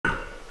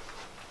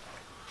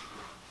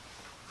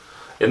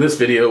In this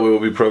video, we will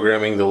be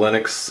programming the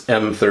Lennox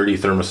M30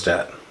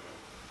 thermostat.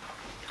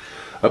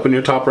 Up in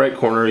your top right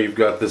corner, you've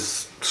got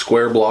this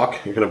square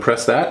block. You're going to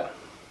press that.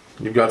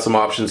 You've got some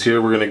options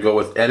here. We're going to go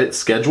with Edit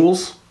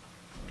Schedules.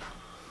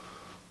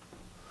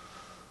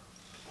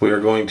 We are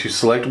going to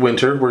select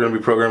winter. We're going to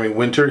be programming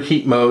winter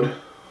heat mode.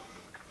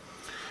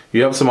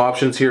 You have some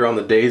options here on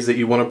the days that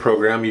you want to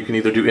program. You can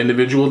either do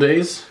individual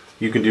days,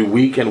 you can do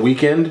week and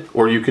weekend,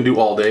 or you can do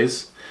all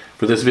days.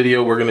 For this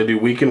video, we're going to do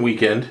week and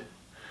weekend.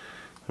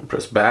 I'll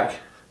press back.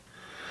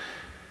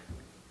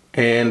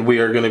 And we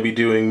are going to be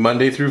doing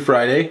Monday through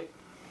Friday.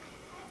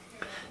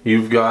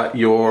 You've got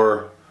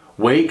your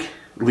wake,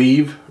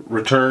 leave,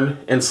 return,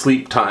 and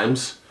sleep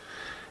times.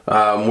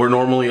 We're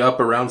normally up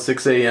around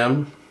 6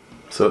 a.m.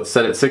 So it's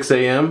set at 6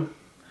 a.m.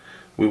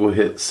 We will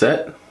hit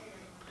set.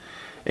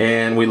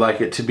 And we like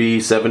it to be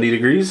 70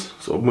 degrees.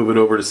 So we'll move it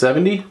over to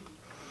 70.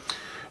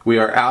 We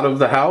are out of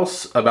the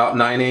house about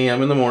 9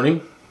 a.m. in the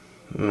morning.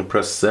 I'm going to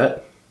press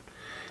set.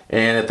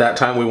 And at that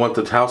time we want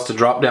the house to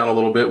drop down a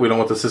little bit. We don't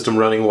want the system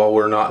running while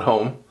we're not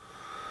home.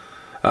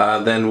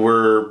 Then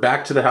we're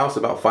back to the house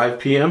about 5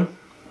 p.m.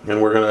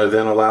 and we're going to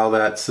then allow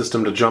that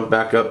system to jump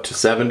back up to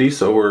 70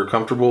 so we're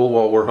comfortable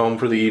while we're home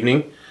for the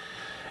evening.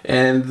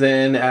 And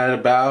then at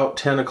about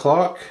 10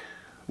 o'clock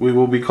we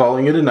will be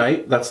calling it a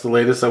night. That's the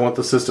latest I want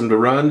the system to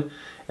run,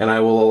 and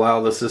I will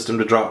allow the system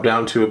to drop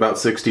down to about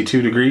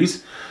 62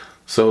 degrees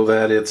so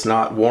that it's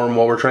not warm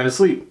while we're trying to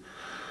sleep.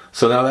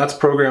 So now that's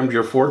programmed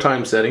your 4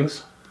 time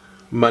settings,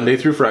 Monday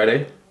through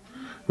Friday.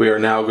 We are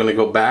now going to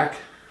go back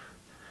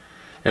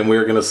and we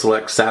are going to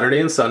select Saturday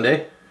and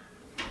Sunday.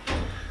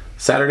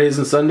 Saturdays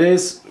and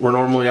Sundays, we're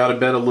normally out of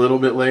bed a little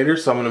bit later,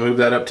 so I'm going to move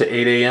that up to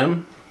 8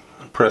 a.m.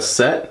 Press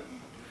set,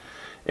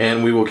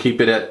 and we will keep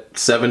it at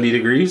 70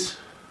 degrees.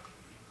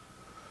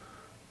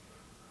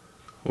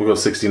 We'll go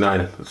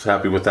 69. I'm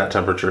happy with that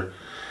temperature.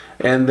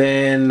 And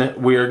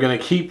then we are going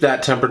to keep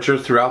that temperature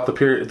throughout the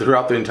period,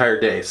 throughout the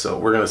entire day. So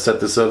we're going to set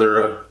this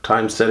other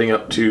time setting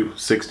up to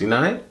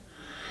 69.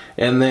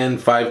 And then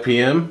 5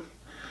 p.m.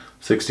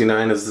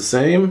 69 is the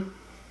same.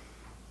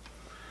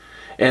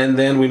 And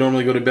then we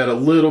normally go to bed a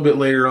little bit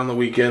later on the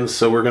weekends,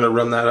 so we're going to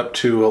run that up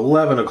to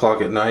 11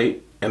 o'clock at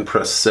night and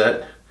press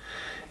set.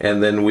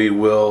 And then we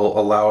will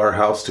allow our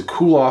house to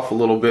cool off a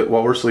little bit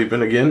while we're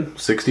sleeping again,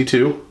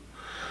 62.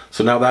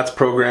 So now that's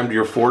programmed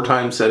your 4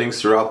 time settings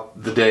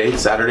throughout the day,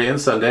 Saturday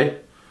and Sunday.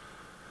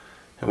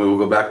 And we will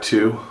go back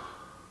to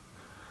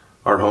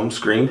our home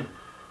screen.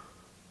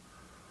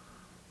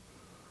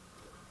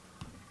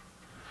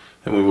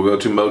 And we will go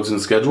to modes and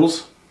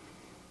schedules.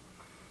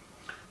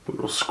 We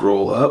will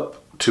scroll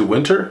up to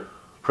winter,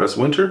 press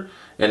winter,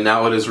 and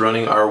now it is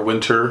running our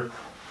winter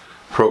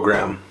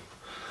program.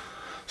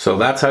 So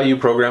that's how you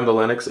program the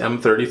Lennox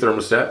M30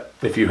 thermostat.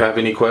 If you have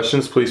any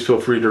questions, please feel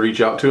free to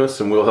reach out to us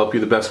and we'll help you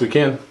the best we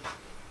can.